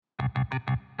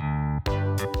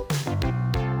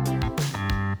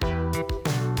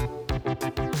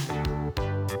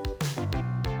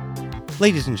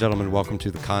Ladies and gentlemen, welcome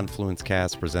to the Confluence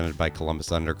Cast presented by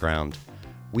Columbus Underground.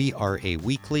 We are a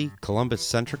weekly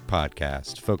Columbus-centric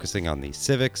podcast focusing on the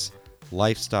civics,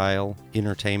 lifestyle,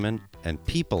 entertainment, and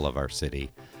people of our city.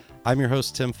 I'm your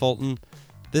host, Tim Fulton.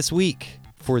 This week,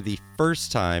 for the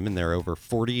first time in their over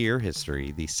 40-year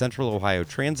history, the Central Ohio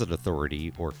Transit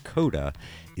Authority, or COTA,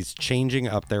 is changing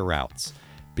up their routes.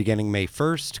 Beginning May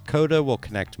 1st, COTA will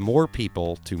connect more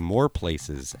people to more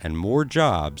places and more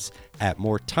jobs at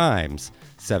more times,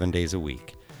 7 days a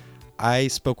week. I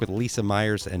spoke with Lisa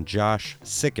Myers and Josh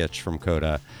Sikich from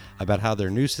COTA about how their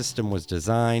new system was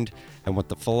designed and what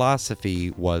the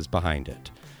philosophy was behind it.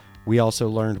 We also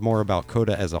learned more about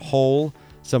COTA as a whole,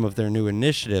 some of their new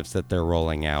initiatives that they're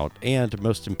rolling out, and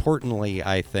most importantly,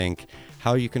 I think,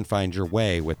 how you can find your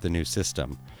way with the new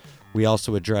system. We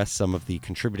also address some of the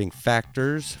contributing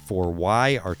factors for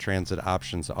why our transit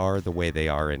options are the way they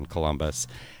are in Columbus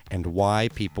and why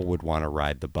people would want to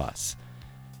ride the bus.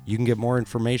 You can get more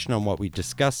information on what we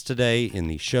discussed today in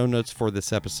the show notes for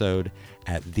this episode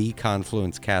at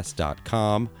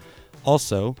theconfluencecast.com.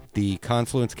 Also, the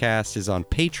Confluence Cast is on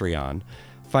Patreon.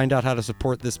 Find out how to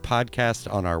support this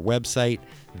podcast on our website,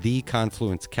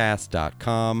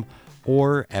 theconfluencecast.com,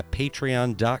 or at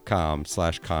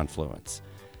patreon.com/confluence.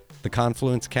 The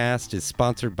Confluence Cast is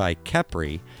sponsored by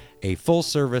Kepri, a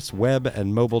full-service web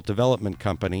and mobile development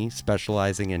company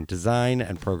specializing in design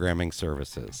and programming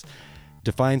services.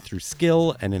 Defined through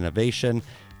skill and innovation,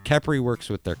 Kepri works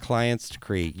with their clients to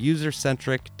create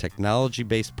user-centric,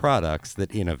 technology-based products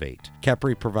that innovate.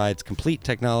 Kepri provides complete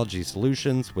technology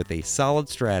solutions with a solid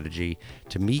strategy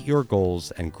to meet your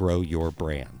goals and grow your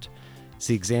brand.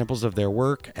 See examples of their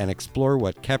work and explore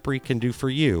what Kepri can do for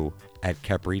you at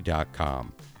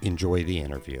Kepri.com. Enjoy the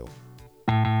interview.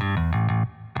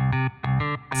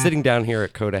 Sitting down here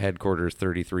at COTA headquarters,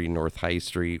 33 North High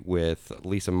Street, with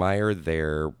Lisa Meyer,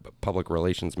 their public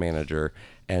relations manager,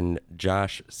 and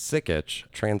Josh Sikich,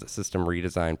 transit system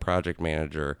redesign project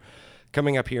manager.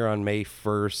 Coming up here on May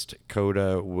 1st,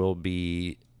 COTA will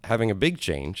be having a big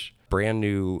change. Brand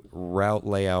new route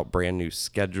layout, brand new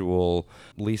schedule.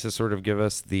 Lisa, sort of give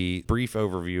us the brief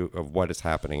overview of what is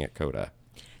happening at COTA.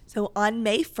 So on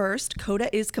May 1st,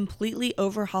 COTA is completely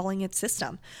overhauling its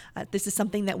system. This is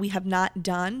something that we have not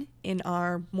done in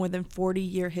our more than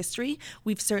 40-year history.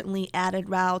 We've certainly added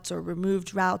routes or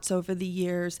removed routes over the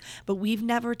years, but we've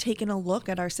never taken a look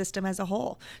at our system as a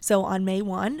whole. So on May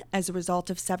 1, as a result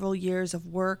of several years of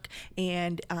work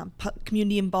and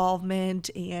community involvement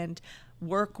and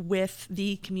work with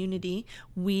the community,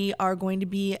 we are going to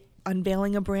be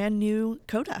unveiling a brand new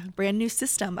COTA, brand new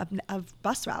system of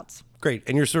bus routes. Great.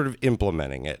 And you're sort of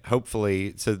implementing it,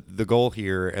 hopefully. So the goal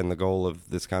here and the goal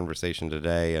of this conversation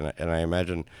today, and I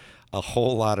imagine a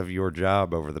whole lot of your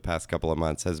job over the past couple of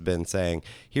months has been saying,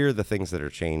 here are the things that are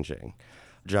changing.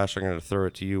 Josh, I'm going to throw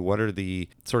it to you. What are the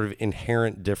sort of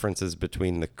inherent differences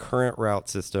between the current route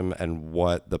system and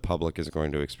what the public is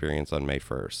going to experience on May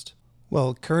 1st?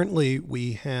 Well, currently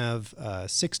we have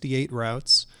 68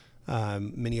 routes.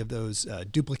 Many of those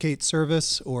duplicate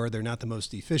service, or they're not the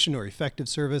most efficient or effective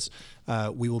service.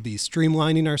 We will be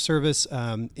streamlining our service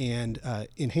and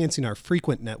enhancing our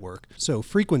frequent network. So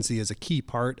frequency is a key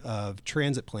part of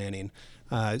transit planning.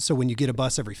 So when you get a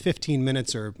bus every 15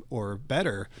 minutes or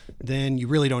better, then you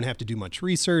really don't have to do much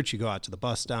research. You go out to the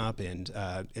bus stop and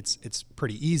it's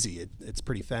pretty easy. It's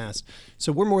pretty fast.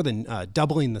 So we're more than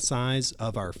doubling the size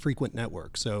of our frequent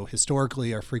network. So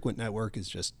historically, our frequent network is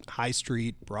just High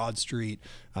Street, Broad Street,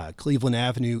 Cleveland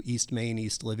Avenue, East Main,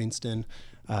 East Livingston.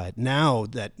 Now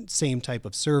that same type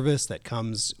of service that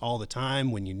comes all the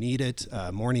time when you need it,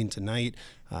 morning to night,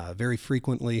 very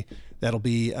frequently, that'll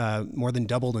be more than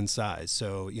doubled in size.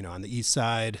 So, on the east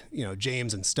side,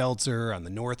 James and Stelzer; on the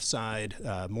north side,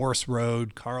 Morse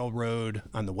Road, Carl Road;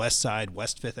 on the west side,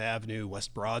 West Fifth Avenue,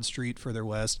 West Broad Street further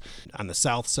west; on the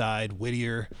south side,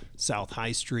 Whittier, South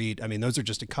High Street. I mean, those are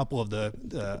just a couple of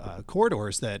the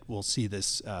corridors that will see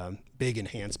this big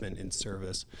enhancement in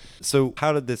service. So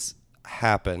how did this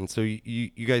happen? So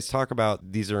you guys talk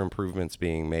about these are improvements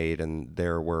being made, and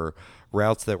there were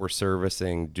routes that were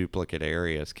servicing duplicate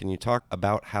areas. Can you talk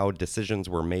about how decisions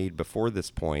were made before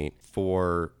this point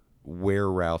for where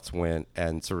routes went,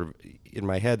 and sort of, in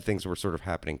my head, things were sort of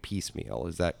happening piecemeal?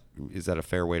 Is that a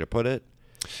fair way to put it?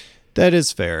 That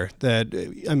is fair. Back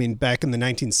in the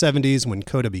 1970s when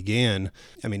COTA began,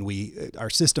 our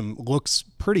system looks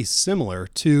pretty similar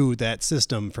to that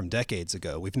system from decades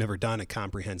ago. We've never done a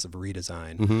comprehensive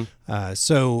redesign.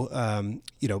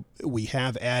 We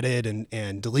have added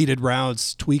and deleted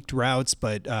routes, tweaked routes,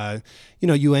 but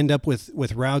you end up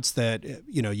with routes that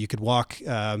you could walk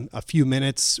a few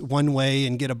minutes one way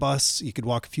and get a bus. You could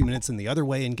walk a few minutes in the other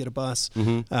way and get a bus.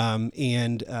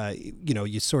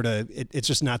 It's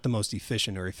just not the most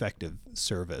efficient or effective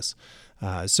service.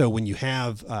 So when you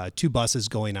have two buses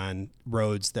going on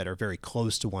roads that are very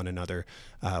close to one another,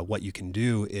 what you can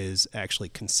do is actually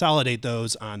consolidate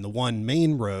those on the one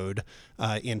main road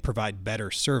and provide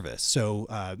better service. So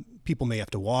people may have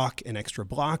to walk an extra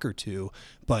block or two,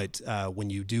 but when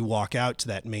you do walk out to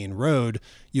that main road,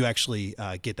 you actually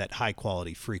get that high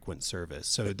quality frequent service.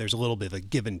 So there's a little bit of a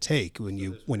give and take when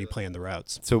you plan the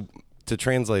routes. So to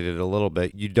translate it a little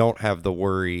bit, you don't have the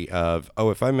worry of,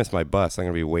 if I miss my bus, I'm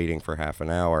going to be waiting for half an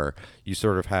hour. You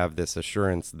sort of have this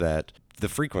assurance that the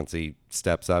frequency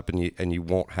steps up and you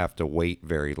won't have to wait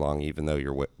very long, even though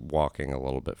you're walking a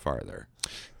little bit farther.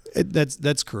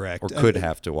 That's correct. Or could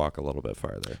have to walk a little bit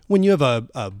farther. When you have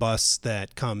a bus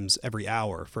that comes every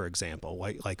hour, for example,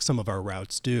 like some of our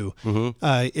routes do,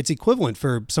 it's equivalent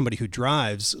for somebody who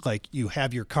drives. Like you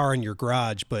have your car in your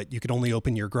garage, but you can only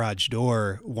open your garage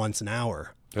door once an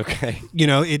hour. Okay.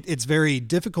 It's very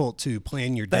difficult to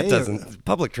plan your day.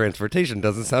 Public transportation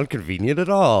doesn't sound convenient at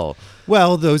all.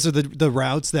 Well, those are the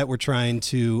routes that we're trying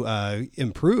to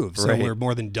improve. So Right. We're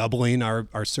more than doubling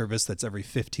our service. That's every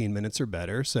 15 minutes or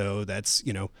better. So that's,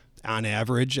 on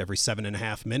average, every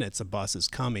 7.5 minutes, a bus is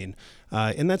coming.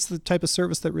 And that's the type of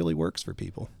service that really works for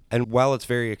people. And while it's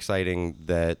very exciting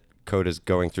that COTA is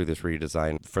going through this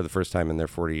redesign for the first time in their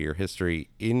 40-year history,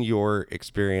 in your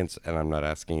experience, and I'm not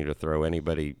asking you to throw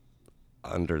anybody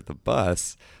under the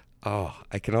bus,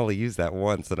 I can only use that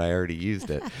once and I already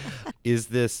used it. Is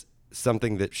this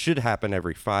something that should happen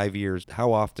every 5 years?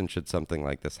 How often should something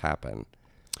like this happen?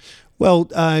 Well,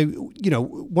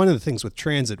 one of the things with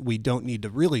transit, we don't need to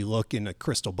really look in a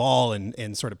crystal ball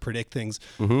and sort of predict things.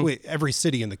 Every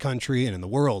city in the country and in the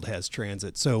world has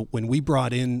transit. So when we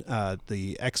brought in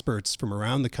the experts from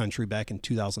around the country back in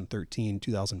 2013,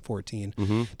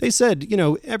 2014, they said,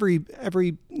 every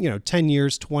 10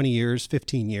 years, 20 years,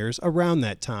 15 years, around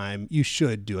that time, you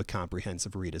should do a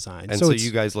comprehensive redesign. And so you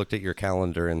guys looked at your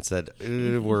calendar and said,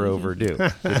 we're overdue.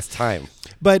 It's time.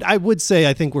 But I would say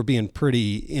I think we're being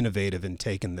pretty innovative in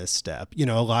taking this step. A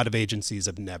lot of agencies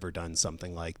have never done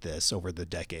something like this over the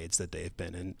decades that they've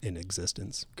been in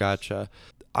existence. Gotcha.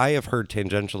 I have heard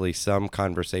tangentially some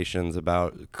conversations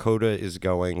about COTA is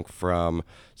going from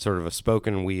sort of a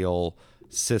spoken wheel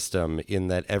system in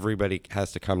that everybody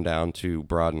has to come down to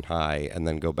Broad and High and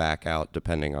then go back out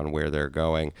depending on where they're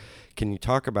going. Can you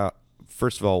talk about,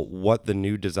 first of all, what the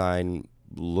new design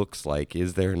looks like?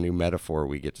 Is there a new metaphor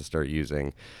we get to start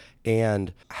using?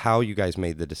 And how you guys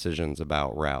made the decisions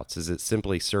about routes. Is it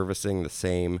simply servicing the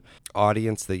same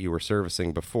audience that you were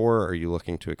servicing before? Are you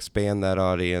looking to expand that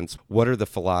audience? What are the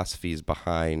philosophies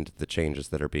behind the changes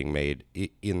that are being made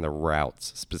in the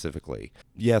routes specifically?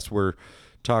 Yes, we're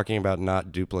talking about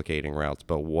not duplicating routes,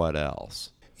 but what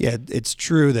else? Yeah, it's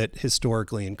true that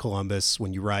historically in Columbus,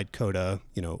 when you ride COTA,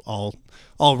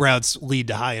 all routes lead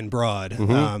to High and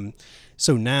Broad.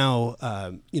 So now,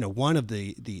 one of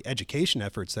the education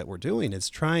efforts that we're doing is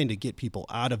trying to get people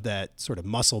out of that sort of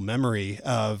muscle memory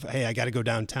of, hey, I got to go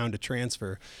downtown to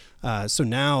transfer. So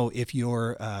now if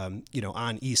you're, on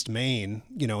East Main,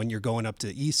 and you're going up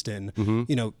to Easton,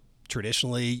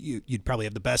 traditionally you'd probably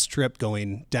have the best trip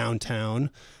going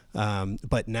downtown.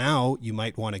 But now you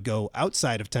might want to go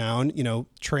outside of town,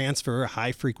 transfer,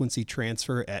 high frequency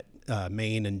transfer at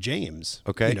Main and James.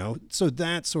 Okay. So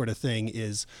that sort of thing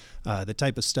is the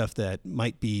type of stuff that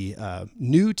might be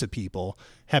new to people,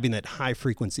 having that high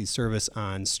frequency service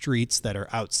on streets that are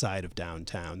outside of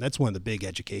downtown. That's one of the big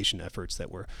education efforts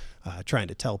that we're trying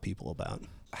to tell people about.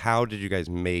 How did you guys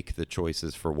make the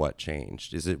choices for what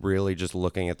changed? Is it really just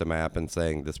looking at the map and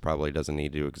saying this probably doesn't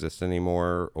need to exist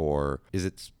anymore? Or is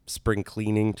it spring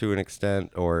cleaning to an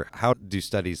extent? Or how do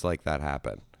studies like that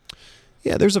happen?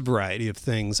 Yeah, there's a variety of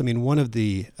things. I mean, one of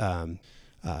the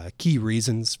key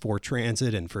reasons for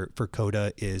transit and for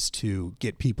COTA is to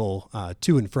get people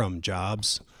to and from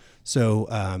jobs. So,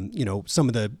 some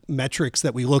of the metrics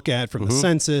that we look at from the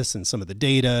census and some of the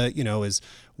data, is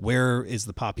where is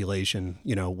the population,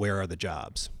 where are the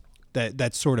jobs?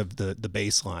 That's sort of the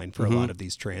baseline for a lot of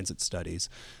these transit studies.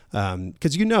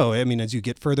 Because, as you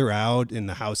get further out and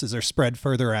the houses are spread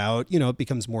further out, it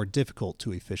becomes more difficult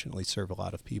to efficiently serve a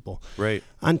lot of people. Right.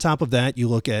 On top of that, you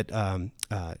look at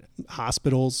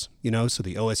hospitals, so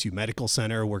the OSU Medical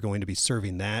Center, we're going to be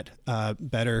serving that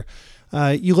better.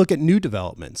 You look at new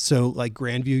developments, so like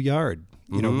Grandview Yard,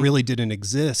 really didn't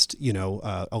exist,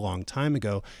 a long time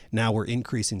ago. Now we're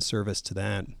increasing service to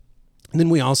that. And then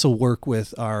we also work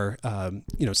with our,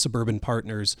 suburban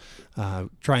partners,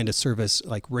 trying to service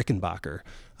like Rickenbacker,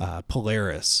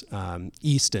 Polaris,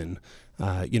 Easton.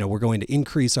 We're going to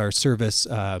increase our service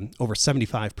over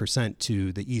 75%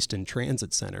 to the Easton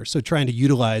Transit Center. So trying to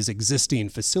utilize existing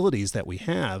facilities that we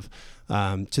have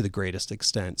to the greatest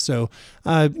extent. So,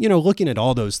 looking at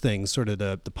all those things, sort of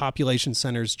the population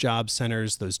centers, job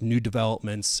centers, those new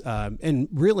developments, and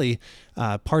really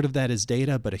part of that is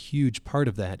data, but a huge part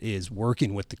of that is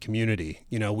working with the community.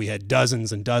 We had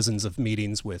dozens and dozens of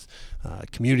meetings with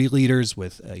community leaders,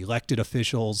 with elected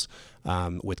officials,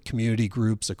 with community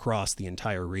groups across the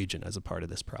entire region as a part of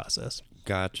this process.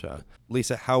 Gotcha.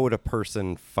 Lisa, how would a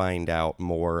person find out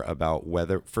more about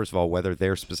first of all, whether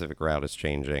their specific route is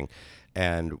changing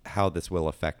and how this will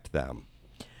affect them?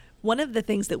 One of the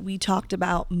things that we talked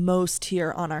about most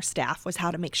here on our staff was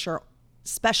how to make sure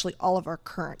especially all of our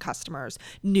current customers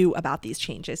knew about these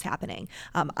changes happening.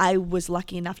 I was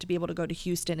lucky enough to be able to go to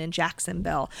Houston and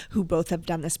Jacksonville, who both have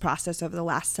done this process over the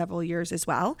last several years as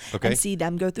well, and see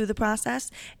them go through the process,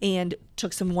 and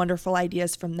took some wonderful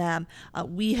ideas from them.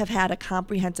 We have had a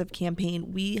comprehensive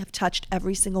campaign. We have touched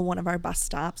every single one of our bus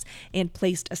stops and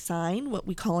placed a sign, what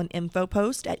we call an info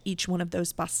post, at each one of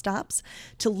those bus stops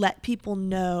to let people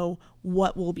know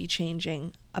what will be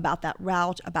changing about that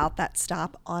route, about that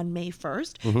stop on May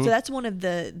 1st. So that's one of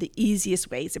the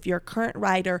easiest ways. If you're a current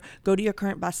rider, go to your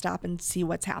current bus stop and see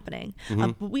what's happening.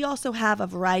 But we also have a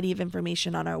variety of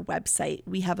information on our website.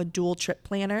 We have a dual trip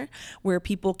planner where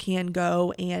people can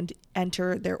go and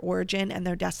enter their origin and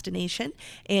their destination,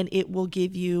 and it will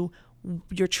give you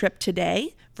your trip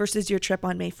today versus your trip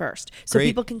on May 1st. So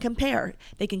people can compare.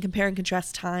 They can compare and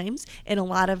contrast times. In a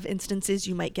lot of instances,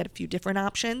 you might get a few different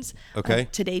options.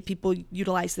 Today, people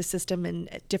utilize the system in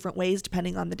different ways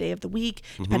depending on the day of the week,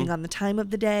 depending on the time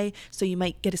of the day. So you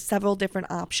might get several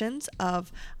different options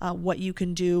of what you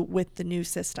can do with the new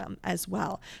system as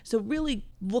well. So really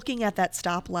looking at that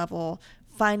stop level,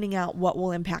 finding out what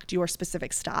will impact your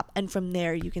specific stop. And from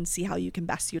there, you can see how you can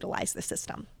best utilize the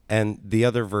system. And the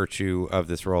other virtue of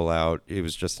this rollout, it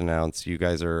was just announced, you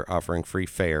guys are offering free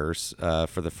fares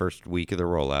for the first week of the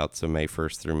rollout, so May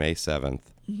 1st through May 7th.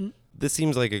 This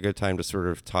seems like a good time to sort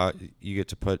of talk. You get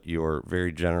to put your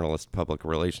very generalist public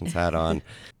relations hat on.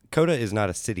 COTA is not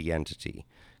a city entity.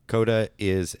 COTA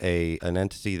is an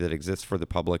entity that exists for the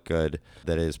public good,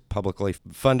 that is publicly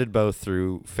funded both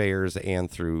through fares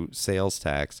and through sales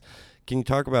tax. Can you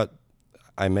talk about,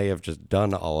 I may have just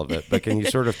done all of it, but can you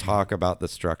sort of talk about the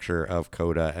structure of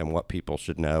COTA and what people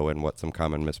should know and what some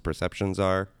common misperceptions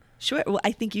are? Sure. Well,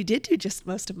 I think you did do just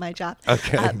most of my job.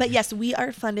 But yes, we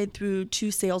are funded through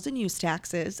 2 sales and use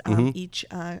taxes, each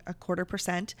a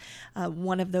 0.25%.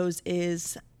 One of those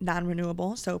is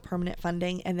non-renewable, so permanent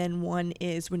funding, and then one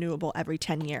is renewable every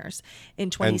 10 years.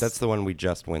 And that's the one we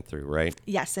just went through, right?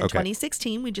 Yes. In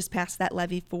 2016, we just passed that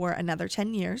levy for another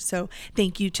 10 years. So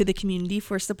thank you to the community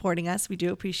for supporting us. We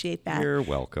do appreciate that. You're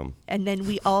welcome. And then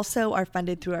we also are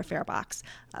funded through our fare box.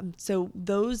 So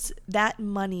that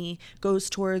money goes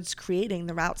towards creating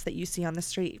the routes that you see on the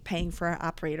street, paying for our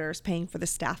operators, paying for the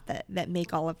staff that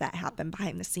make all of that happen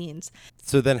behind the scenes.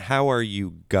 So then how are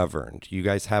you governed? You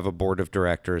guys have a board of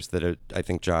directors that I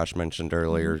think Josh mentioned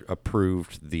earlier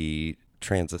approved the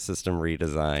transit system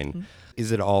redesign.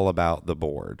 Is it all about the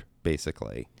board,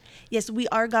 basically? Yes, we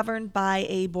are governed by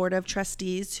a board of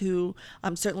trustees who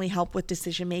certainly help with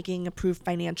decision making, approve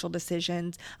financial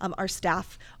decisions. Our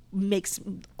staff makes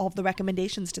all of the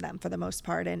recommendations to them for the most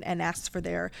part, and asks for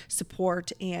their support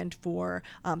and for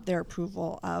their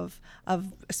approval of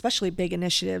especially big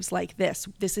initiatives like this.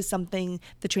 This is something,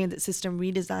 the transit system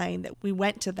redesign, that we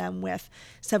went to them with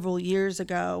several years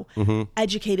ago,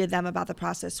 educated them about the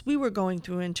process we were going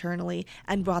through internally,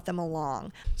 and brought them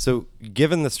along. So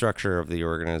given the structure of the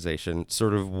organization,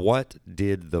 sort of what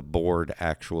did the board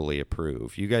actually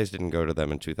approve? You guys didn't go to them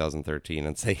in 2013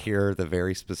 and say, here are the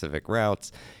very specific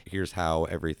routes, here's how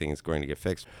everything is going to get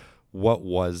fixed. What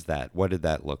was that? What did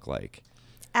that look like?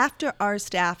 After our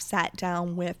staff sat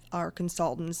down with our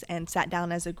consultants and sat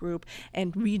down as a group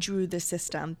and redrew the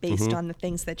system based on the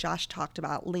things that Josh talked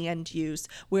about, land use,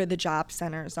 where the job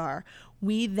centers are,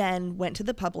 we then went to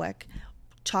the public,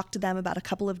 talked to them about a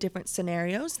couple of different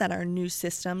scenarios that our new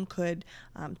system could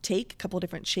take, a couple of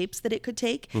different shapes that it could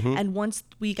take. And once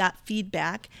we got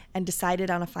feedback and decided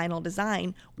on a final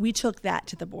design, we took that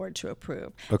to the board to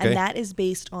approve. Okay. And that is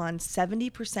based on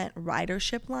 70%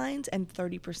 ridership lines and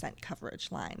 30%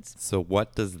 coverage lines. So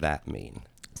what does that mean?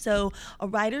 So a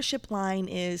ridership line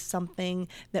is something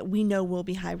that we know will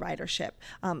be high ridership.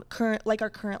 Like our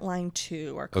current line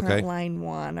 2, our current line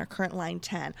 1, our current line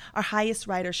 10, our highest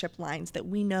ridership lines that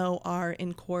we know are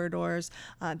in corridors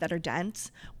that are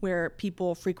dense, where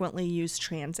people frequently use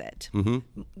transit.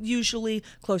 Usually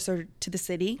closer to the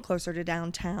city, closer to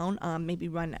downtown, maybe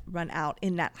run out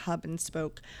in that hub and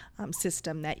spoke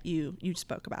system that you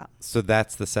spoke about. So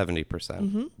that's the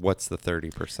 70%. What's the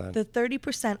 30%? The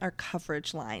 30% are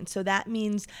coverage lines. So that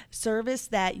means service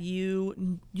that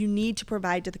you need to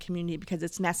provide to the community because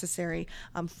it's necessary.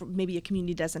 Maybe a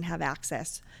community doesn't have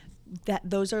access.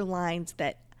 Those are lines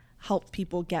that help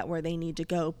people get where they need to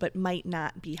go, but might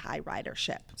not be high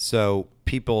ridership. So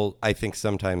people, I think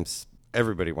sometimes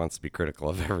everybody wants to be critical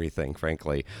of everything,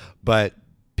 frankly, but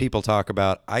people talk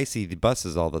about, I see the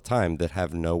buses all the time that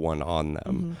have no one on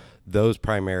them. Those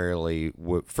primarily,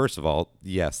 first of all,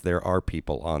 yes, there are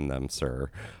people on them,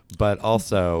 sir, but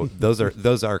also those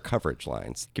are coverage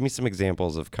lines. Give me some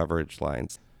examples of coverage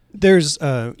lines. There's,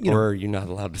 or are you not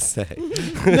allowed to say?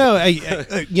 No,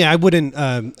 I wouldn't.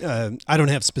 I don't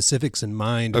have specifics in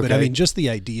mind, but I mean, just the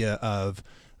idea of,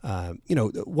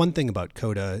 one thing about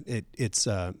COTA, it's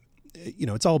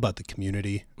all about the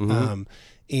community.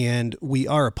 And we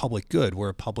are a public good. We're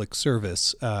a public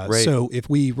service. Right. So if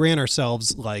we ran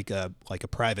ourselves like a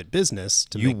private business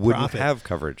to make wouldn't profit, have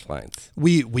coverage lines.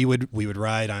 we would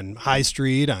ride on High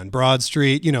Street, on Broad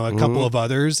Street, a couple of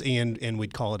others, and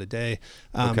we'd call it a day.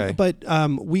 But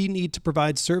we need to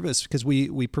provide service because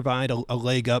we provide a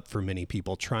leg up for many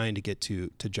people trying to get to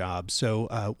jobs.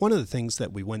 So one of the things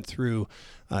that we went through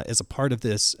as a part of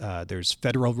this, there's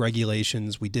federal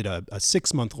regulations. We did a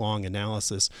 6-month-long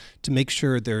analysis to make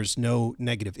sure there's no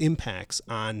negative impacts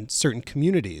on certain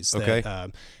communities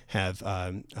that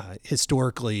have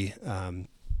historically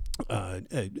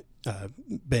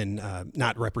been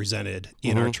not represented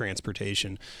in our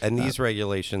transportation. And these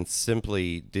regulations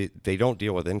simply, they don't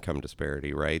deal with income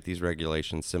disparity, right? These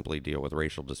regulations simply deal with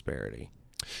racial disparity.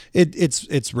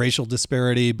 It's racial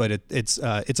disparity, but it's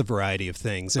a variety of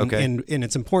things. And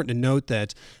it's important to note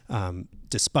that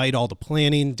despite all the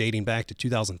planning dating back to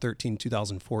 2013,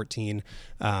 2014,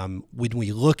 when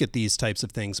we look at these types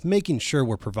of things, making sure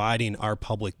we're providing our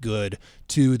public good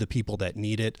to the people that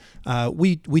need it,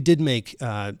 we did make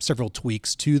several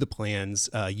tweaks to the plans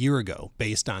a year ago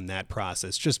based on that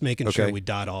process, just making sure we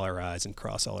dot all our I's and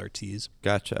cross all our T's.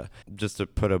 Gotcha. Just to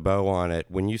put a bow on it,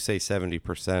 when you say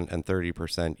 70% and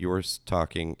 30%, you're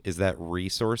talking, is that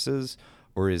resources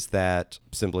or is that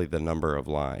simply the number of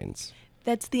lines?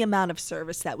 That's the amount of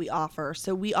service that we offer.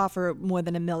 So we offer more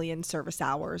than 1 million service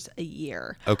hours a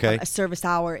year. Okay. A service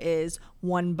hour is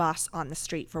one bus on the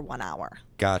street for 1 hour.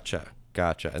 Gotcha.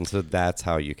 And so that's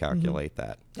how you calculate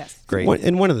that. Yes. Great.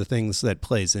 And one of the things that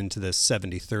plays into this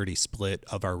 70-30 split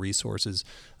of our resources,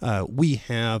 we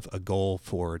have a goal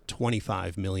for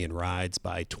 25 million rides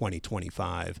by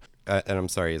 2025. And I'm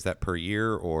sorry, is that per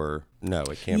year or no?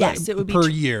 It can't. Yes, be. It would be per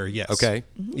year. Yes. Okay.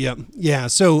 Yep. Yeah.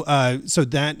 So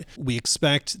that we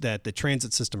expect that the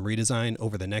transit system redesign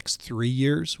over the next 3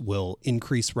 years will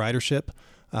increase ridership.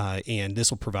 And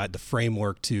this will provide the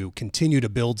framework to continue to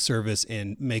build service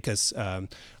and make us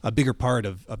a bigger part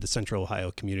of the Central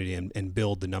Ohio community and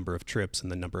build the number of trips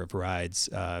and the number of rides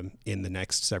in the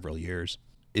next several years.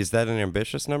 Is that an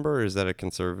ambitious number or is that a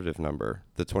conservative number?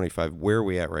 The 25, where are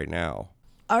we at right now?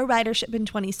 Our ridership in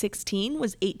 2016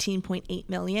 was 18.8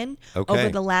 million. Okay. Over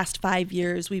the last 5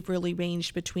 years, we've really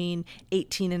ranged between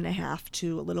 18.5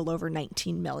 to a little over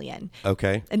 19 million.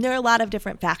 Okay. And there are a lot of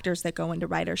different factors that go into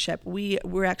ridership.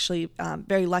 We're actually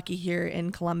very lucky here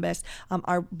in Columbus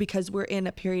because we're in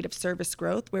a period of service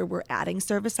growth where we're adding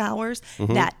service hours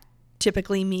that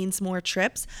typically means more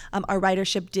trips. Our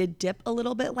ridership did dip a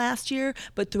little bit last year,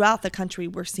 but throughout the country,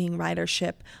 we're seeing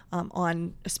ridership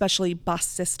on especially bus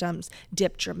systems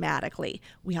dip dramatically.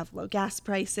 We have low gas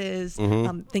prices,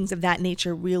 things of that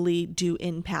nature really do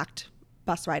impact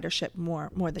bus ridership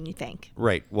more than you think.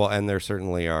 Right. Well, and there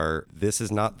certainly are. This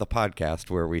is not the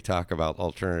podcast where we talk about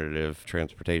alternative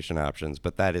transportation options,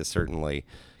 but that is certainly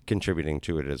contributing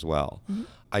to it as well.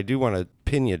 I do want to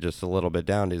pin you just a little bit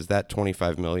down. Is that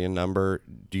 25 million number,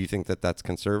 do you think that that's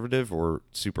conservative or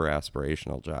super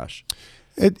aspirational, Josh?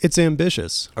 It's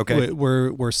ambitious. Okay.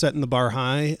 We're setting the bar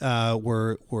high.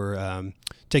 We're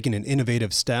taking an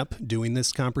innovative step doing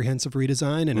this comprehensive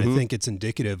redesign, and I think it's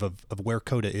indicative of where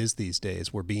COTA is these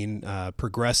days. We're being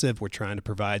progressive. We're trying to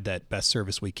provide that best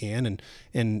service we can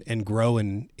and grow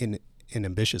in an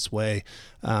ambitious way.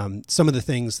 Some of the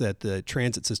things that the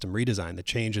transit system redesign, the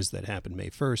changes that happened May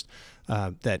 1st,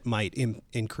 that might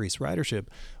increase ridership,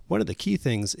 one of the key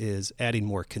things is adding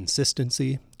more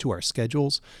consistency to our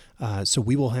schedules. So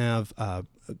we will have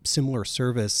similar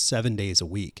service 7 days a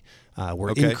week.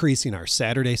 We're increasing our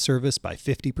Saturday service by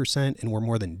 50%, and we're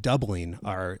more than doubling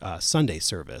our Sunday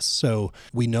service. So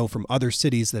we know from other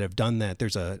cities that have done that,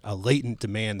 there's a latent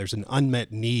demand, there's an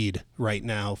unmet need right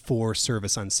now for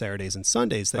service on Saturdays and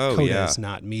Sundays that COTA is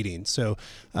not meeting. So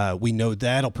we know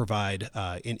that'll provide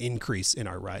an increase in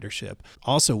our ridership.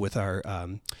 Also, with our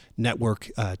network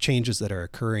changes that are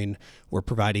occurring, we're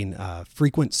providing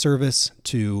frequent service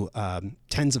to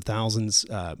tens of thousands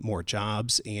more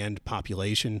jobs and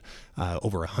population,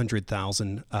 over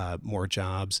 100,000 more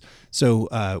jobs.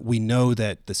 So we know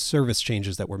that the service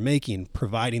changes that we're making,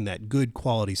 providing that good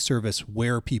quality service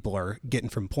where people are getting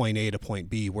from point A to point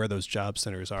B, where those job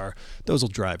centers are, those will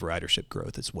drive ridership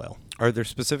growth as well. Are there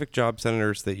specific job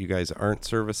centers that you guys aren't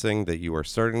servicing that you are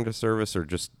starting to service, or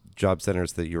just job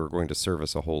centers that you are going to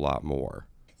service a whole lot more?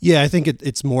 Yeah, I think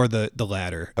it's more the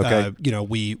latter. Okay.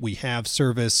 We have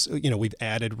service, we've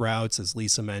added routes, as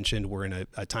Lisa mentioned. We're in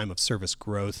a time of service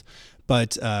growth,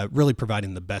 but really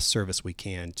providing the best service we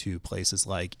can to places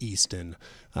like Easton,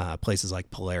 places like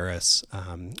Polaris,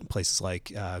 places like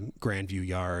Grandview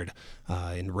Yard,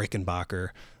 in Rickenbacker.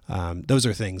 Those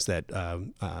are things that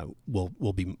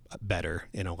will be better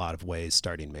in a lot of ways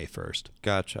starting May 1st.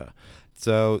 Gotcha.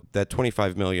 So that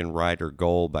 25 million rider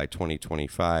goal by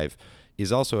 2025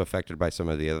 is also affected by some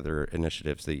of the other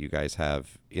initiatives that you guys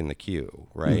have in the queue,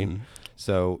 right? Mm-hmm.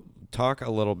 So talk a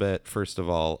little bit, first of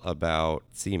all, about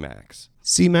CMAX.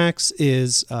 CMAX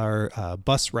is our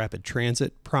bus rapid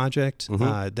transit project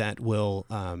that will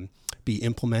be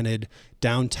implemented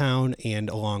downtown and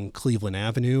along Cleveland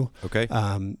Avenue,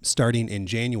 starting in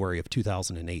January of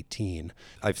 2018.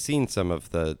 I've seen some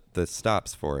of the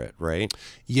stops for it, right?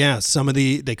 Yeah, some of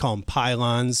they call them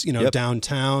pylons,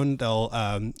 downtown.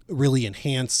 They'll really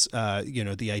enhance,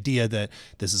 the idea that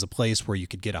this is a place where you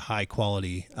could get a high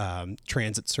quality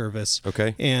transit service.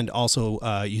 Okay. And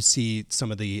also you see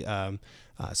some of the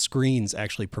screens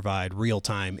actually provide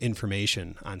real-time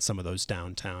information on some of those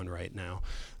downtown right now.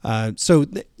 So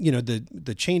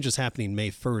the changes happening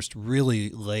May 1st really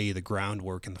lay the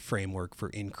groundwork and the framework for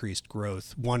increased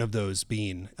growth, one of those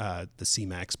being the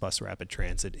CMAX Bus Rapid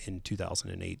Transit in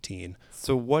 2018.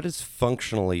 So what is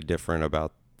functionally different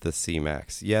about the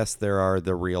CMAX? Yes, there are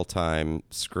the real-time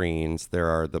screens, there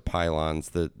are the pylons,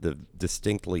 the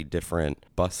distinctly different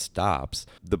bus stops.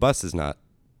 The bus is not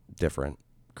different,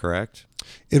 correct?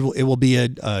 It will be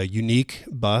a unique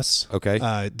bus.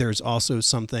 Okay. There's also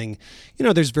something,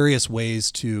 there's various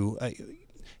ways to,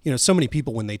 so many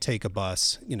people when they take a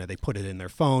bus, they put it in their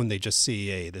phone, they just see,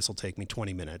 hey, this will take me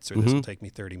 20 minutes or this will take me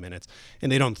 30 minutes.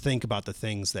 And they don't think about the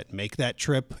things that make that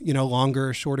trip, longer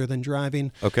or shorter than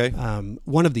driving. Okay.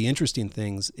 One of the interesting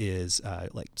things is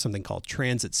like something called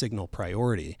transit signal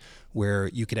priority, where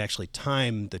you could actually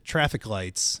time the traffic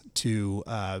lights to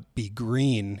be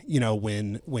green,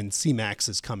 when CMAX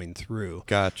is coming through.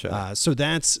 Gotcha. So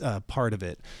that's part of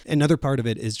it. Another part of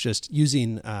it is just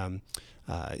using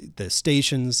the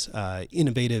station's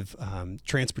innovative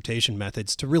transportation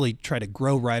methods to really try to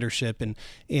grow ridership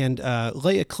and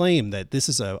lay a claim that this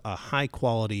is a high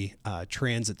quality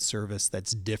transit service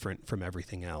that's different from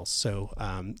everything else. So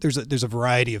there's a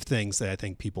variety of things that I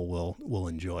think people will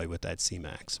enjoy with that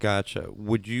CMAX. Gotcha.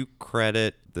 Would you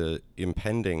credit the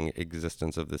impending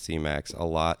existence of the CMAX a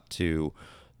lot to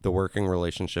the working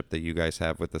relationship that you guys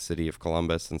have with the city of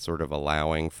Columbus and sort of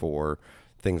allowing for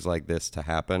things like this to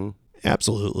happen?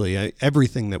 Absolutely.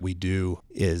 Everything that we do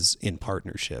is in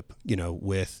partnership,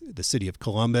 with the city of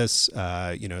Columbus,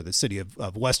 the city of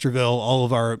Westerville, all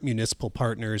of our municipal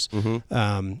partners.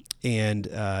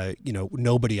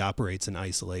 Nobody operates in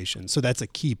isolation. So that's a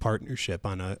key partnership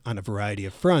on a variety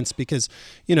of fronts because,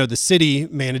 the city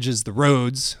manages the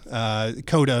roads,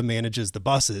 COTA manages the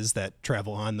buses that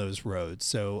travel on those roads.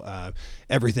 So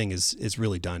everything is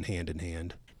really done hand in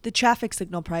hand. The traffic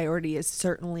signal priority is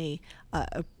certainly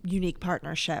a unique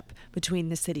partnership between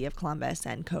the city of Columbus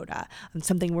and COTA, and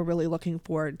something we're really looking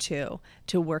forward to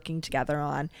working together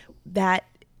on. That,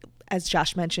 as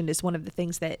Josh mentioned, is one of the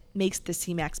things that makes the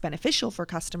CMAX beneficial for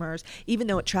customers, even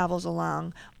though it travels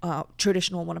along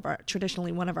traditionally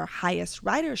one of our highest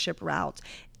ridership routes.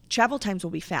 travel times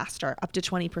will be faster, up to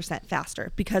 20%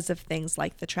 faster, because of things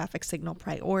like the traffic signal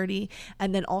priority.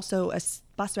 And then also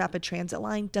bus rapid transit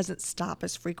line doesn't stop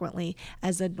as frequently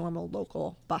as a normal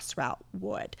local bus route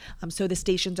would. So the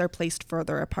stations are placed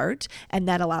further apart, and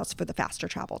that allows for the faster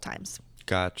travel times.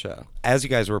 Gotcha. As you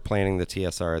guys were planning the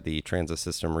TSR, the Transit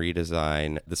System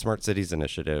Redesign, the Smart Cities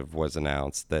Initiative was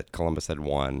announced that Columbus had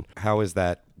won. How is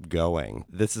that going?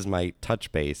 This is my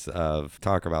touch base of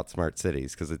talk about smart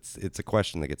cities, because it's a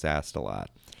question that gets asked a lot.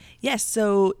 Yes,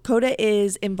 so COTA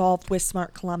is involved with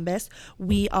Smart Columbus.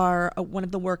 We are one of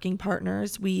the working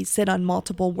partners. We sit on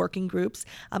multiple working groups.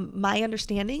 My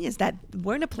understanding is that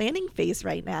we're in a planning phase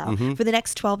right now. For the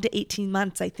next 12 to 18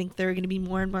 months, I think there are going to be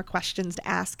more and more questions to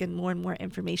ask and more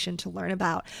information to learn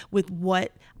about with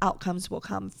what outcomes will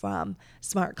come from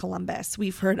Smart Columbus.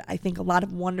 We've heard, I think, a lot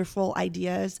of wonderful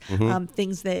ideas,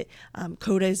 things that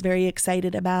COTA is very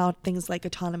excited about, things like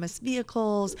autonomous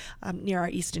vehicles near our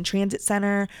Easton Transit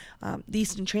Center. The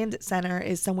Easton Transit Center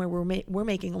is somewhere we're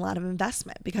making a lot of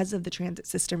investment because of the transit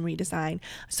system redesign.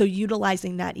 So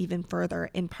utilizing that even further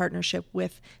in partnership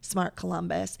with Smart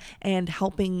Columbus and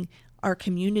helping our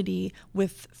community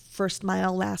with first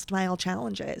mile, last mile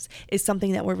challenges is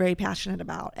something that we're very passionate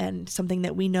about, and something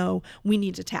that we know we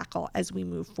need to tackle as we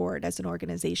move forward as an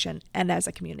organization and as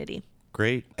a community.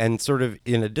 Great. And sort of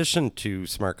in addition to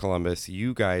Smart Columbus,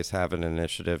 you guys have an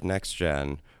initiative, Next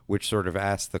Gen, which sort of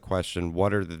asks the question,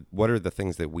 what are the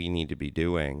things that we need to be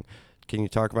doing? Can you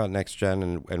talk about Next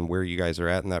Gen and where you guys are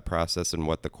at in that process and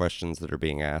what the questions that are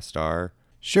being asked are?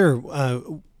 Sure.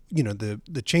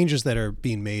 The changes that are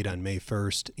being made on May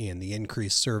 1st and the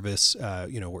increased service,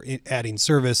 we're adding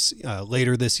service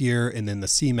later this year, and then the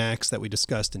CMAX that we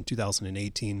discussed in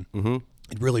 2018.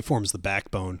 It really forms the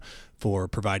backbone for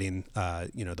providing,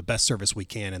 the best service we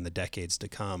can in the decades to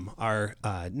come. Our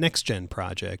Next Gen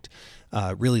project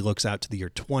really looks out to the year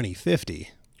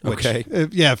 2050. Which,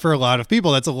 okay. For a lot of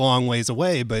people, that's a long ways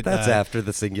away. But that's after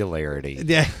the singularity.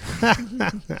 Yeah.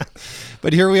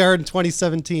 But here we are in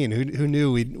 2017. Who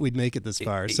knew we'd make it this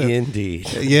far? So, indeed.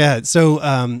 Yeah. So,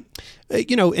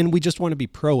 and we just want to be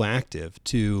proactive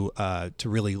to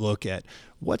really look at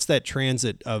what's that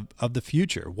transit of the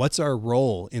future. What's our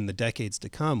role in the decades to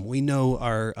come? We know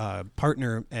our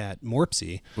partner at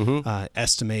Morpsey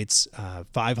estimates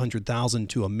 500,000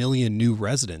 to 1 million new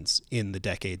residents in the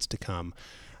decades to come.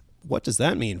 What does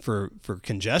that mean for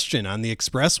congestion on the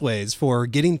expressways, for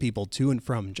getting people to and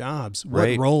from jobs?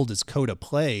 What role does COTA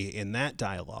play in that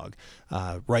dialogue?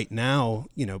 Right now,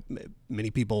 many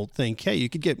people think, hey, you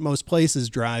could get most places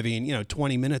driving,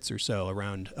 20 minutes or so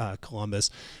around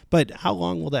Columbus. But how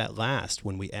long will that last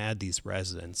when we add these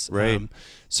residents? Right.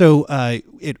 So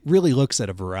it really looks at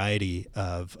a variety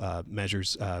of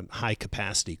measures, high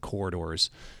capacity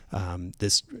corridors.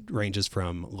 This ranges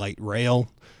from light rail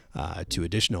to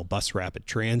additional bus rapid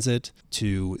transit,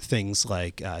 to things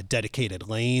like dedicated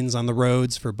lanes on the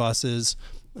roads for buses,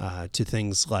 to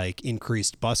things like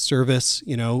increased bus service,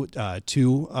 to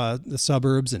the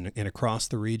suburbs and across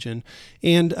the region,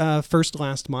 and first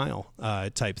last mile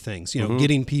type things.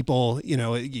 Getting people.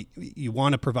 You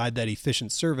want to provide that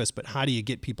efficient service, but how do you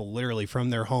get people literally from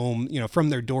their home, from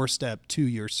their doorstep to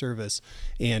your service,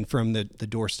 and from the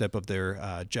doorstep of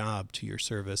their job to your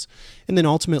service, and then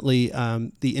ultimately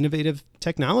the innovative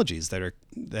technologies that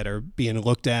are being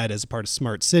looked at as a part of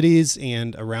smart cities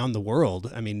and around the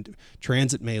world. I mean,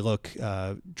 transit may look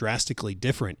drastically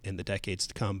different in the decades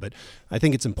to come, but I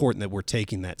think it's important that we're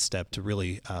taking that step to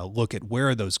really look at where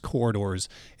are those corridors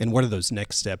and what are those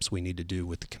next steps we need to do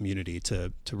with the community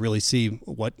to really see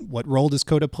what role does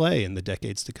COTA play in the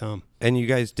decades to come. And you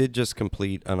guys did just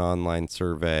complete an online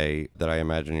survey that I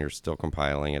imagine you're still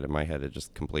compiling it. In my head, it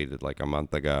just completed like a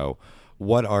month ago.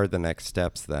 What are the next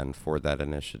steps then for that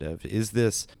initiative? Is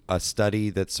this a study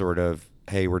that's sort of,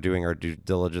 hey, we're doing our due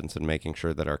diligence and making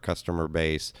sure that our customer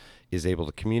base is able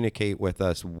to communicate with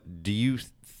us? Do you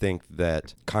think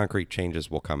that concrete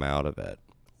changes will come out of it?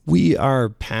 We are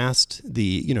past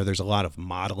there's a lot of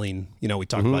modeling. We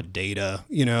talk about data,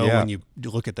 when you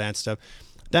look at that stuff.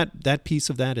 That piece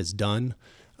of that is done.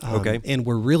 And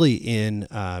we're really in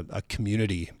a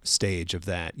community stage of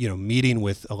that, meeting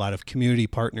with a lot of community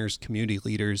partners, community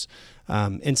leaders,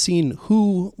 and seeing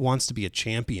who wants to be a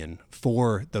champion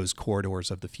for those corridors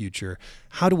of the future.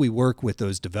 How do we work with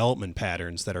those development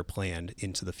patterns that are planned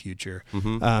into the future?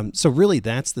 So really,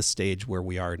 that's the stage where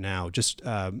we are now. Just,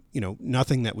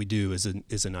 nothing that we do is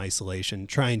in isolation,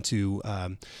 trying to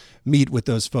meet with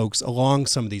those folks along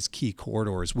some of these key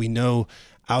corridors. We know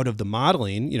out of the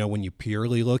modeling, when you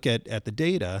purely look at the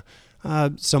data,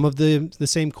 some of the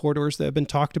same corridors that have been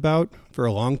talked about for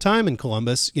a long time in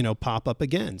Columbus, pop up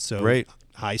again. So Right.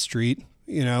 High Street,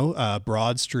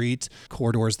 Broad Street,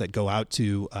 corridors that go out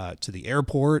to the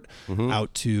airport,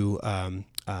 out to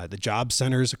the job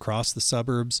centers across the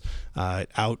suburbs,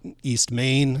 out East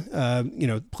Main,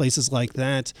 places like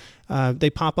that. They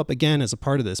pop up again as a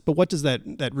part of this. But what does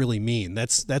that really mean?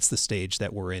 That's the stage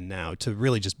that we're in now, to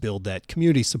really just build that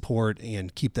community support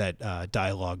and keep that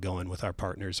dialogue going with our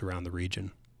partners around the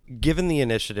region. Given the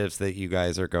initiatives that you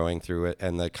guys are going through it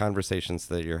and the conversations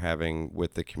that you're having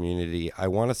with the community, I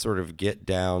want to sort of get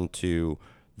down to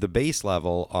the base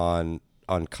level on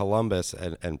Columbus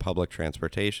and public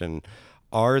transportation.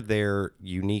 Are there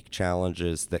unique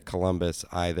challenges that Columbus,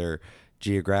 either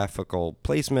geographical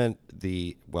placement,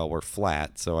 we're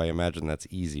flat, so I imagine that's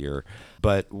easier,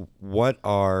 but what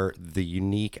are the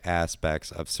unique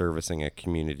aspects of servicing a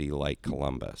community like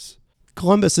Columbus?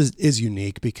 Columbus is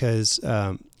unique because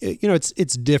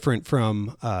it's different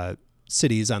from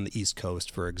cities on the East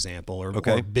Coast, for example,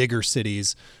 or bigger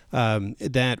cities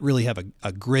that really have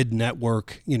a grid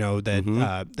network,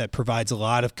 that provides a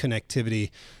lot of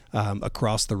connectivity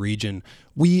across the region.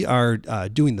 We are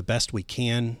doing the best we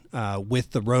can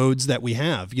with the roads that we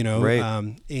have,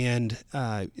 Right. And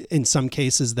in some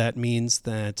cases that means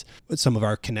that some of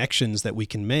our connections that we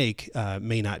can make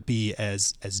may not be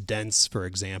as dense, for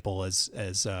example, as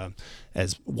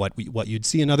what you'd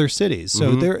see in other cities.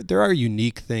 So there are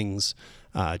unique things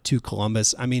to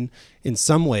Columbus. I mean, in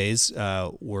some ways,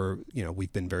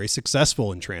 we've been very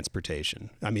successful in transportation.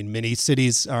 I mean, many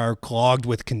cities are clogged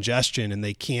with congestion and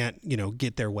they can't,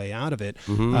 get their way out of it.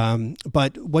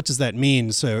 But what does that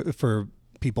mean? So for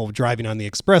people driving on the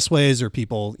expressways or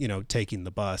people, taking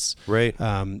the bus. Right.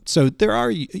 So there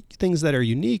are things that are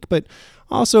unique, but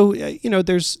also,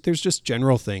 there's just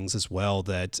general things as well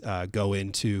that go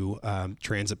into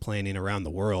transit planning around the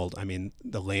world. I mean,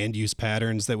 the land use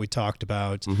patterns that we talked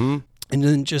about. And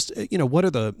then just, what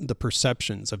are the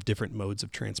perceptions of different modes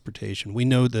of transportation? We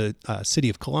know the city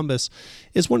of Columbus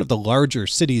is one of the larger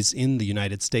cities in the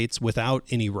United States without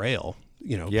any rail,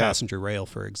 passenger rail,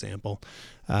 for example.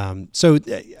 So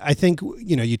I think,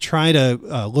 you try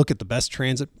to look at the best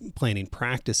transit planning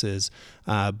practices,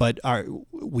 but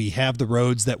we have the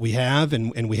roads that we have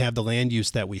and we have the land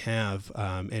use that we have,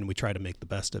 and we try to make the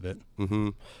best of it.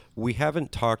 We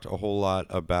haven't talked a whole lot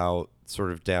about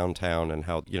sort of downtown and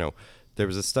how, there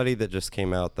was a study that just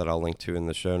came out that I'll link to in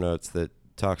the show notes that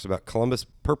talks about Columbus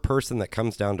per person that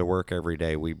comes down to work every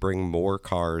day. We bring more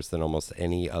cars than almost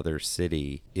any other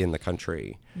city in the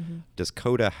country. Does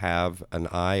COTA have an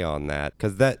eye on that?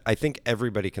 Because I think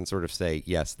everybody can sort of say,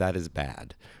 yes, that is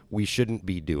bad. We shouldn't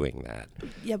be doing that.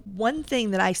 Yeah, one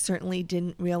thing that I certainly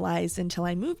didn't realize until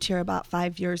I moved here about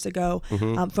 5 years ago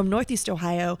from Northeast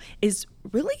Ohio is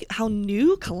really how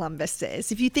new Columbus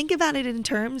is. If you think about it in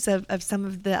terms of some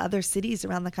of the other cities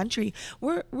around the country,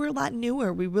 we're a lot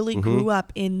newer. We really grew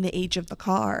up in the age of the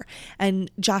car.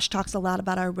 And Josh talks a lot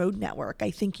about our road network.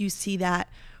 I think you see that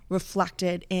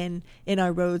reflected in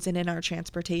our roads and in our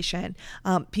transportation.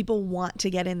 People want to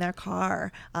get in their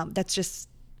car. That's just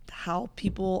how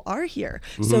people are here.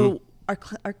 So our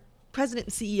president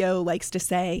and CEO likes to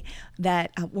say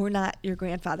that we're not your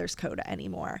grandfather's COTA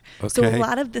anymore. So a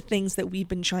lot of the things that we've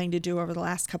been trying to do over the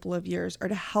last couple of years are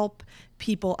to help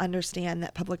people understand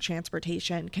that public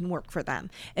transportation can work for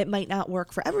them. It might not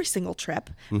work for every single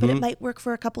trip, but it might work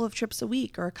for a couple of trips a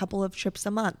week or a couple of trips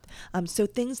a month. So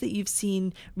things that you've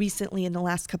seen recently in the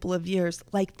last couple of years,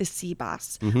 like the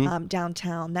C-Bus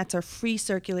downtown, that's our free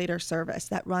circulator service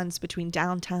that runs between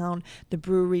downtown, the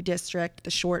Brewery District,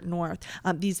 the Short North,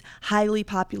 these highly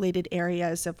populated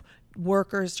areas of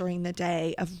workers during the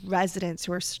day, of residents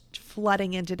who are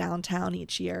flooding into downtown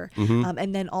each year,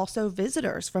 and then also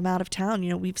visitors from out of town.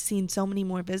 We've seen so many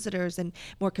more visitors and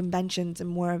more conventions and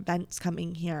more events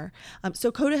coming here.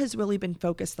 So COTA has really been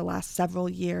focused the last several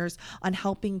years on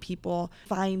helping people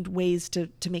find ways to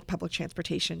make public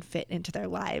transportation fit into their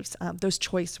lives. Those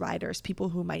choice riders, people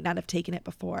who might not have taken it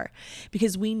before,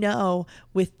 because we know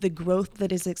with the growth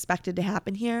that is expected to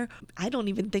happen here, I don't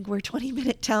even think we're a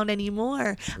 20-minute town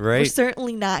anymore. Right. We're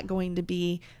certainly not going to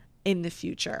be in the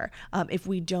future if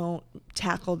we don't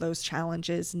tackle those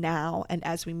challenges now and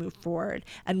as we move forward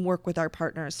and work with our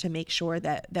partners to make sure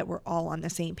that we're all on the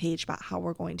same page about how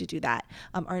we're going to do that.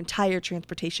 Our entire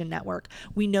transportation network,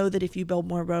 we know that if you build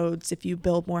more roads, if you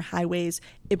build more highways,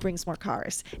 it brings more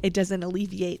cars. It doesn't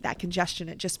alleviate that congestion.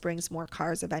 It just brings more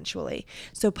cars eventually.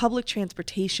 So public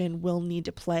transportation will need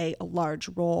to play a large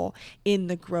role in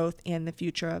the growth and the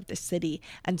future of the city.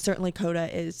 And certainly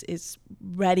COTA is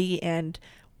ready and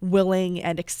willing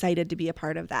and excited to be a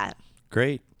part of that.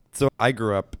 Great. So I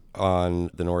grew up on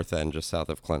the north end, just south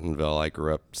of Clintonville. I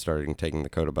grew up starting taking the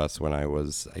COTA bus when I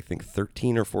was, I think,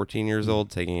 13 or 14 years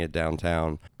old, taking it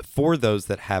downtown. For those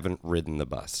that haven't ridden the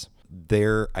bus,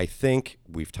 I think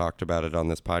we've talked about it on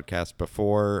this podcast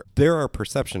before. There are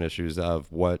perception issues of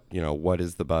what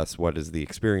is the bus? What is the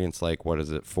experience like? What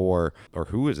is it for? Or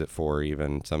who is it for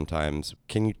even sometimes?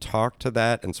 Can you talk to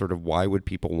that and sort of why would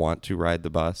people want to ride the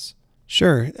bus?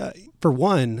 Sure. For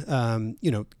one,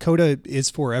 COTA is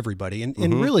for everybody.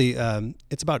 And really,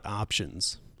 it's about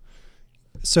options.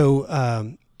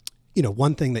 So,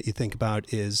 one thing that you think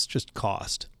about is just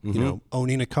cost.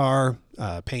 Owning a car,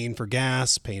 paying for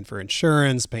gas, paying for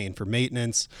insurance, paying for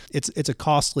maintenance. It's a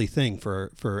costly thing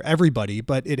for everybody,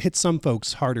 but it hits some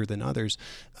folks harder than others.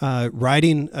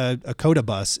 Riding a COTA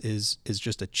bus is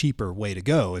just a cheaper way to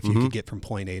go if you could get from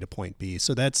point A to point B.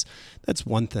 So that's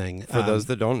one thing. For those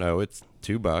that don't know, it's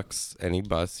 $2, any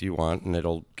bus you want, and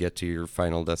it'll get to your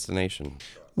final destination.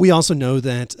 We also know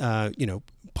that,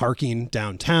 parking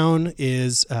downtown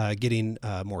is getting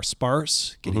more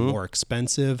sparse, getting more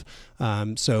expensive.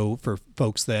 So for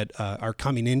folks that are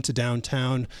coming into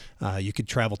downtown, you could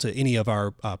travel to any of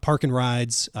our park and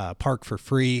rides, park for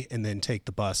free, and then take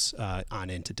the bus on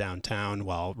into downtown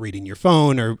while reading your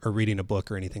phone or reading a book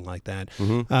or anything like that.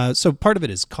 So part of it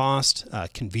is cost,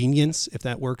 convenience, if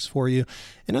that works for you.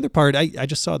 Another part, I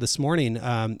just saw this morning,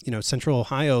 Central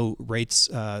Ohio rates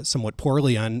somewhat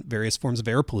poorly on various forms of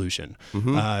air pollution.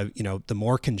 The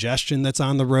more congestion that's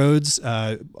on the roads,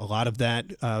 a lot of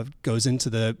that goes into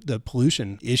the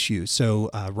pollution issue. So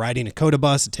riding a COTA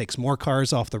bus, it takes more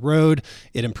cars off the road.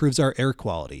 It improves our air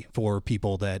quality for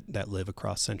people that live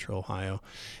across Central Ohio.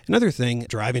 Another thing,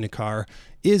 driving a car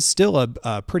is still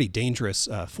a pretty dangerous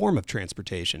form of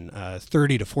transportation.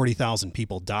 30 to 40,000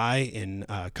 people die in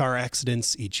car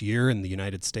accidents each year in the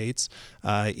United States,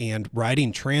 and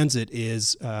riding transit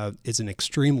is an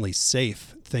extremely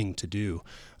safe thing to do.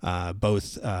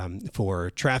 Both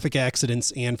for traffic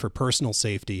accidents and for personal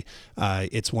safety,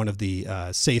 it's one of the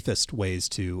safest ways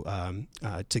to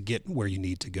get where you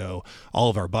need to go.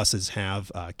 All of our buses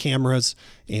have cameras,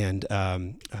 and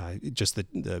just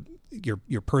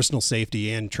your personal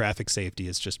safety and traffic safety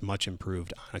is just much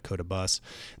improved on a COTA bus.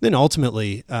 Then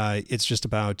ultimately, it's just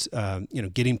about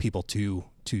getting people to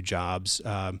jobs,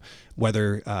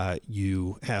 whether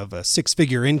you have a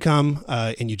six-figure income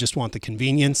and you just want the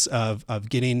convenience of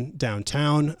getting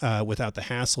downtown without the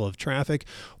hassle of traffic,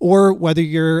 or whether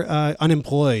you're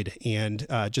unemployed and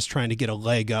just trying to get a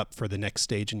leg up for the next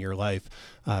stage in your life.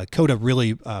 COTA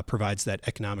really provides that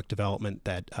economic development,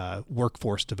 that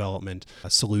workforce development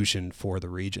solution for the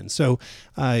region. So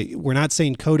we're not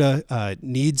saying COTA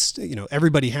needs,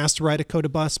 everybody has to ride a COTA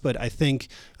bus, but I think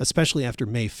especially after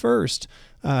May 1st,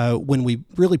 when we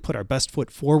really put our best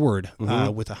foot forward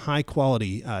with a high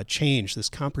quality change, this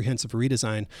comprehensive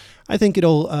redesign, I think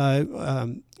it'll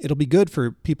be good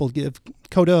for people to give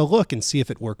COTA a look and see if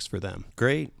it works for them.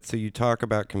 Great. So you talk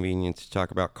about convenience, you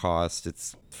talk about cost.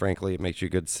 Frankly, it makes you a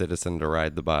good citizen to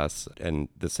ride the bus, and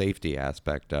the safety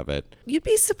aspect of it. You'd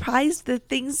be surprised the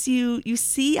things you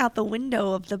see out the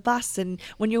window of the bus, and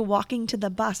when you're walking to the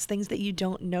bus, things that you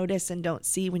don't notice and don't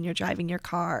see when you're driving your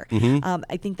car.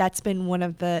 I think that's been one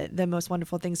of the most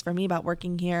wonderful things for me about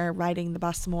working here, riding the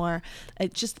bus more.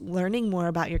 It's just learning more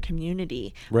about your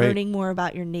community, learning more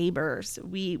about your neighbors.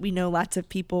 We know lots of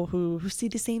people who see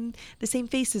the same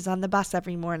faces on the bus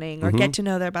every morning, or get to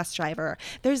know their bus driver.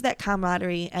 There's that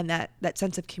camaraderie and that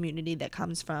sense of community that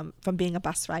comes from being a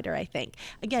bus rider, I think.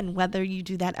 Again, whether you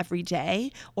do that every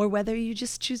day or whether you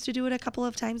just choose to do it a couple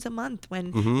of times a month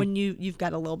when you've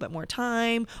got a little bit more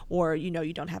time, or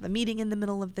you don't have a meeting in the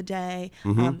middle of the day.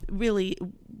 Really,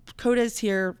 COTA's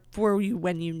here for you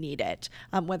when you need it,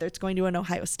 whether it's going to an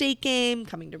Ohio State game,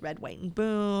 coming to Red, White, and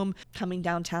Boom, coming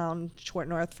downtown Short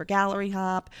North for Gallery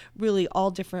Hop, really all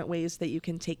different ways that you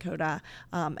can take COTA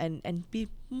and be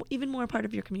even more a part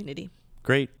of your community.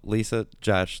 Great. Lisa,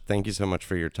 Josh, thank you so much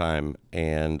for your time.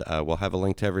 And we'll have a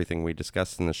link to everything we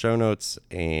discussed in the show notes.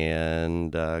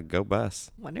 And go bus.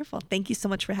 Wonderful. Thank you so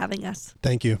much for having us.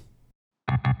 Thank you.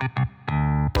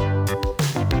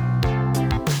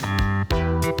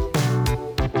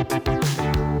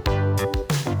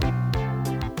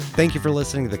 Thank you for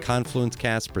listening to the Confluence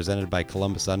Cast presented by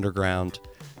Columbus Underground.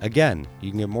 Again,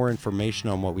 you can get more information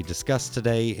on what we discussed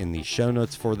today in the show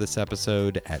notes for this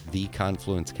episode at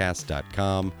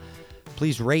theconfluencecast.com.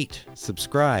 Please rate,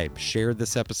 subscribe, share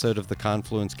this episode of the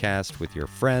Confluence Cast with your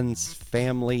friends,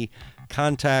 family,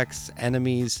 contacts,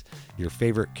 enemies, your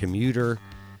favorite commuter.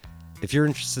 If you're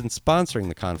interested in sponsoring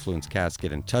the Confluence Cast,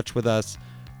 get in touch with us.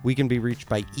 We can be reached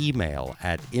by email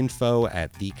at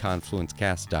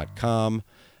info@theconfluencecast.com.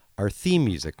 Our theme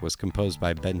music was composed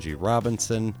by Benji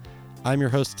Robinson. I'm your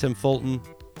host, Tim Fulton.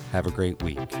 Have a great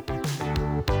week.